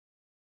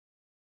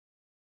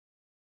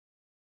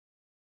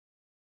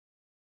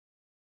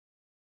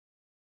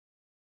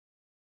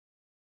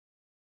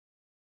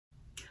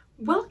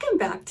Welcome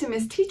back to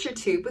Miss Teacher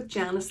Tube with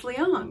Janice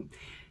Leong.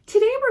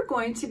 Today we're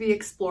going to be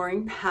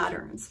exploring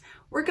patterns.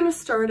 We're going to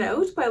start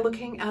out by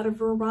looking at a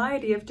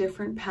variety of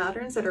different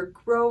patterns that are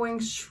growing,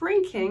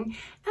 shrinking, and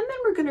then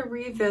we're going to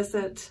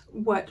revisit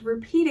what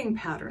repeating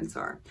patterns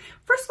are.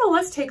 First of all,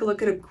 let's take a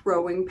look at a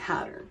growing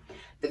pattern.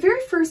 The very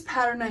first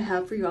pattern I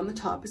have for you on the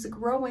top is a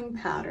growing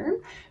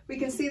pattern. We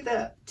can see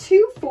the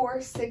 2,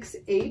 4, 6,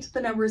 8. The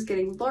number is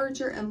getting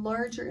larger and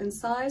larger in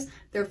size,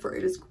 therefore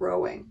it is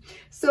growing.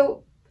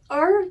 So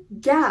our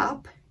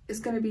gap is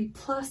going to be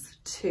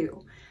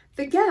 +2.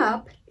 The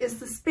gap is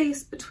the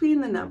space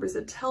between the numbers.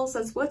 It tells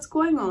us what's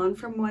going on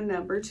from one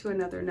number to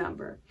another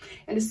number.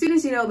 And as soon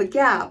as you know the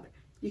gap,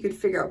 you can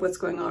figure out what's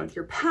going on with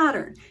your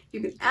pattern.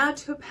 You can add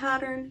to a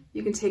pattern,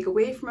 you can take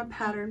away from a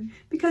pattern,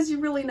 because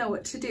you really know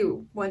what to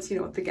do once you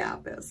know what the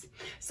gap is.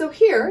 So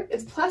here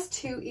it's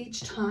 +2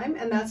 each time,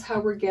 and that's how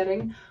we're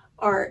getting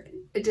our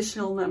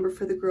additional number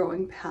for the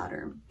growing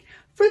pattern.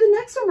 For the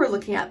next one we're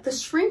looking at, the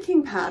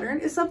shrinking pattern,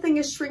 is something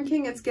is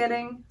shrinking, it's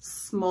getting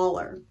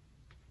smaller.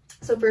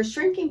 So for a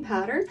shrinking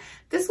pattern,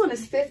 this one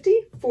is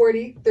 50,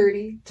 40,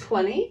 30,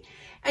 20.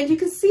 And you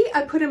can see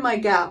I put in my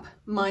gap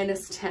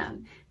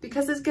 -10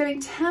 because it's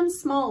getting 10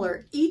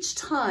 smaller each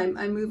time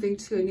I'm moving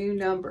to a new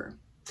number.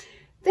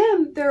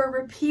 Then there are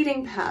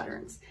repeating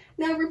patterns.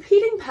 Now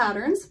repeating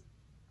patterns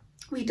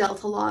we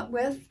dealt a lot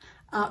with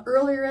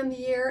earlier in the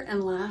year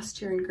and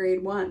last year in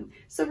grade 1.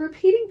 So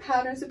repeating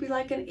patterns would be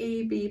like an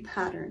A-B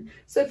pattern.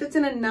 So if it's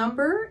in a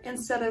number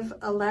instead of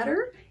a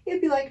letter, it'd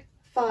be like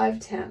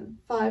 5, 10,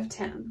 5,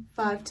 10,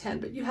 5,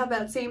 10. But you have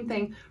that same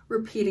thing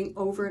repeating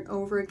over and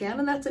over again,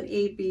 and that's an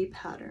A-B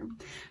pattern.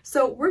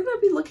 So we're going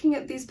to be looking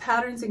at these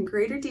patterns in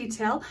greater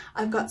detail.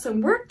 I've got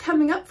some work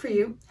coming up for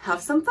you.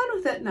 Have some fun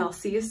with it, and I'll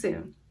see you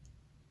soon.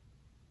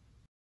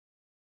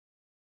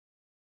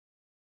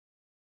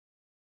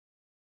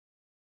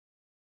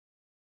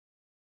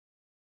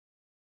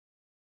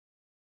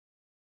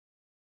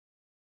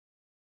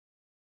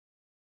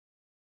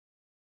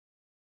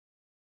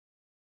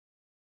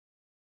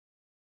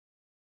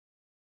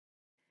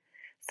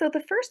 So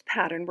the first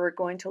pattern we're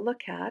going to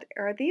look at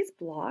are these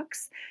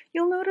blocks.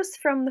 You'll notice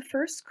from the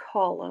first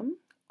column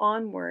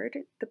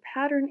onward, the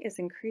pattern is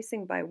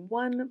increasing by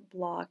 1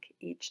 block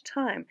each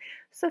time.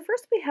 So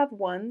first we have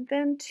 1,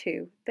 then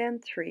 2, then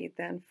 3,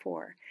 then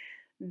 4.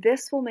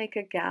 This will make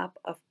a gap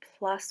of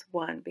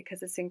 +1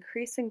 because it's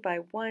increasing by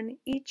 1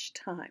 each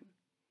time.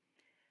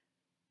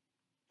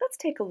 Let's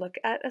take a look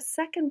at a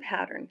second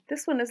pattern.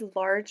 This one is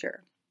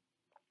larger.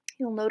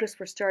 You'll notice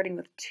we're starting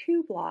with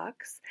 2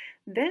 blocks,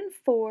 then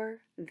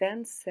 4,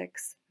 then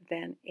 6,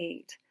 then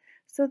 8.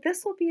 So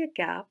this will be a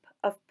gap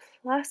of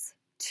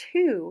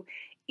 +2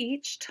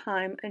 each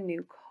time a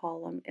new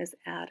column is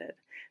added.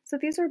 So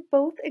these are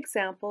both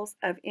examples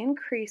of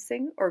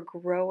increasing or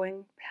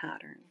growing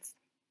patterns.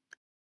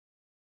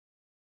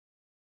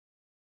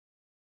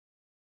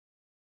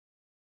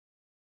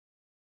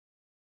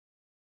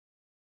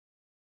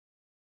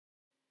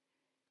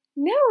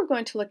 Now we're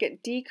going to look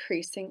at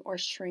decreasing or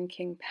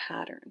shrinking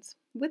patterns.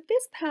 With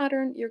this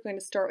pattern, you're going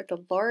to start with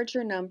a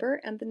larger number,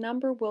 and the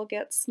number will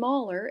get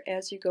smaller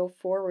as you go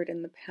forward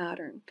in the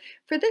pattern.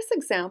 For this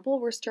example,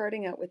 we're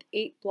starting out with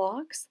 8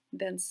 blocks,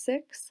 then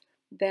 6,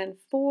 then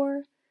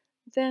 4,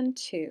 then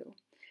 2.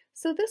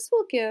 So this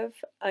will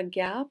give a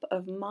gap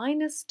of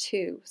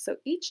 -2. So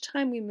each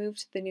time we move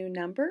to the new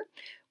number,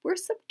 we're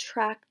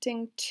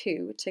subtracting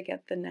 2 to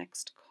get the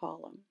next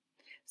column.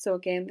 So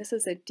again, this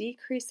is a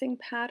decreasing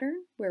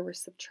pattern where we're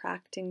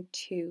subtracting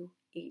 2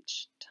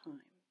 each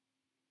time.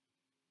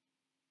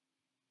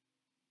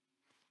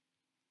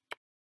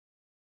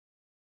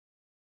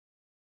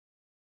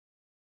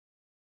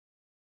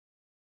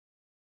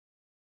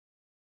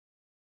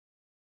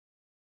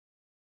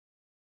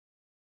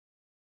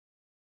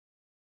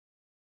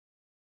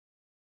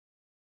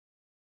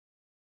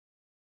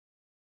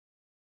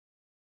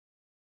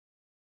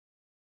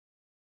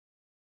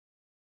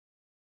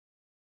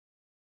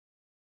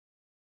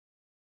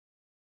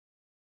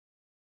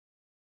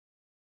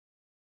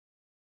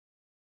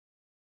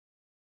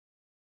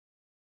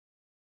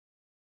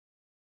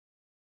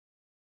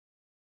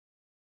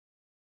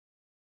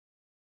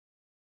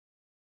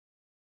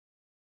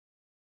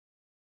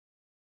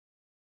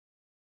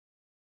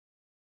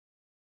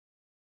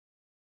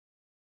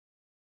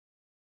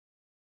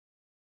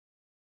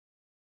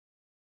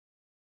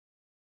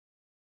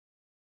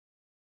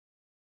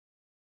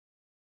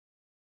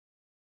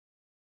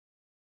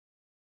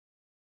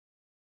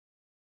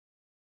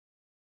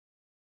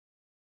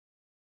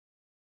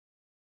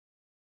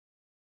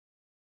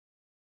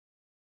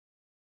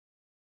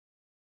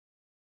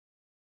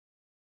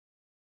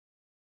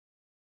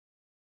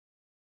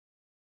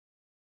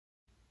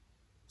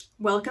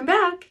 Welcome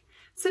back.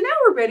 So now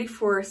we're ready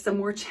for some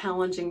more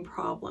challenging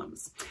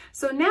problems.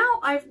 So now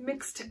I've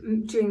mixed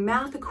doing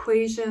math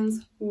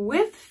equations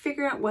with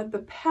figuring out what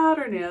the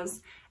pattern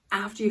is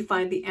after you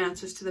find the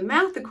answers to the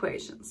math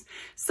equations.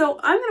 So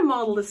I'm going to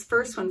model this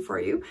first one for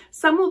you.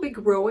 Some will be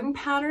growing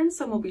patterns,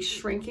 some will be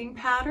shrinking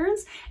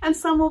patterns, and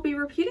some will be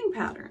repeating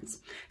patterns.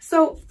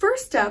 So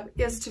first step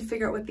is to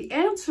figure out what the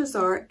answers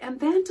are and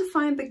then to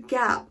find the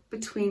gap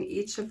between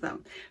each of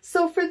them.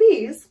 So for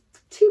these,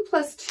 2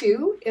 plus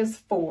 2 is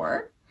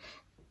 4.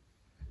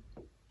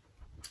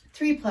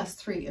 3 plus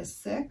 3 is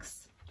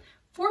 6.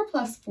 4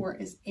 plus 4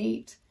 is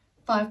 8.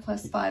 5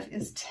 plus 5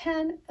 is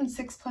 10, and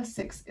 6 plus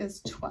 6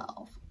 is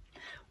 12.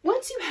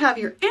 Once you have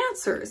your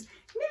answers,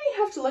 now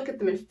you have to look at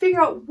them and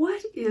figure out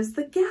what is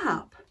the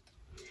gap.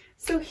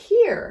 So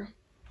here,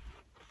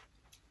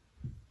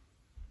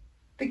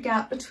 the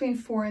gap between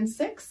 4 and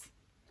 6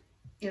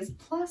 is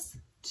plus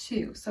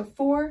 2. So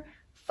 4,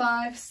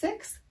 5,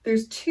 6,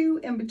 there's 2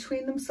 in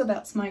between them, so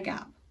that's my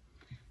gap.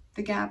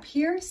 The gap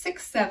here,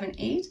 6, 7,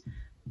 8,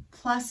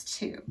 plus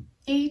 2.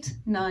 8,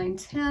 9,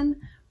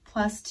 10,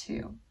 plus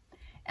 2.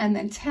 And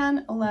then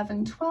 10,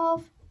 11,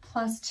 12,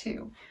 plus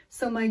 2.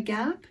 So my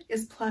gap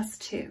is plus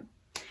 2.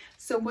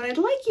 So what I'd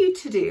like you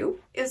to do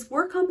is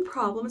work on the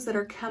problems that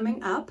are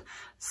coming up,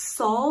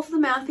 solve the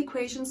math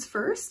equations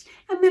first,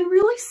 and then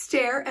really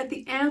stare at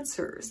the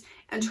answers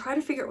and try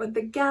to figure out what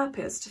the gap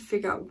is to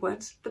figure out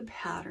what the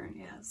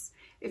pattern is.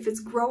 If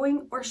it's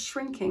growing or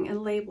shrinking,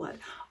 and label it.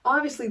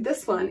 Obviously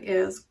this one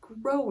is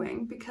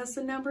growing because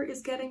the number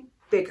is getting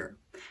bigger.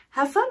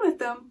 Have fun with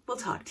them. We'll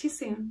talk to you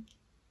soon.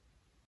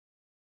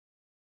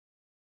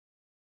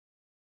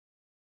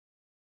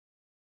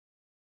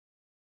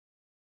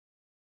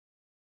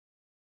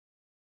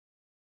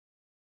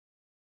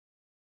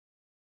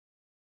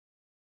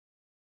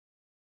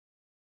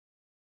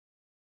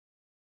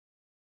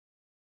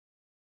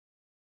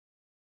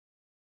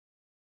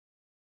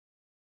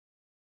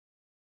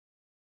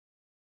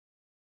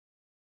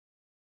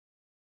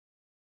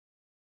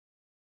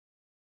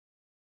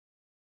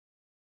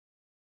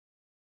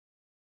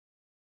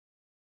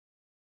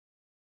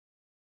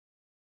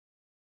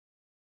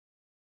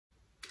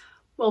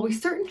 Well, we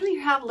certainly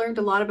have learned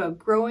a lot about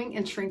growing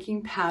and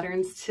shrinking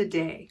patterns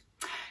today.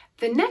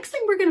 The next thing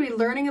we're going to be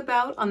learning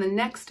about on the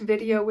next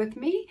video with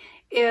me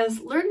is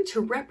learning to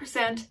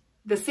represent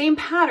the same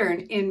pattern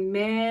in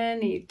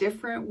many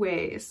different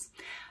ways.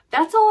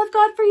 That's all I've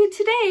got for you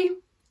today.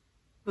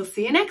 We'll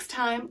see you next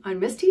time on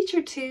Miss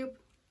Teacher Tube.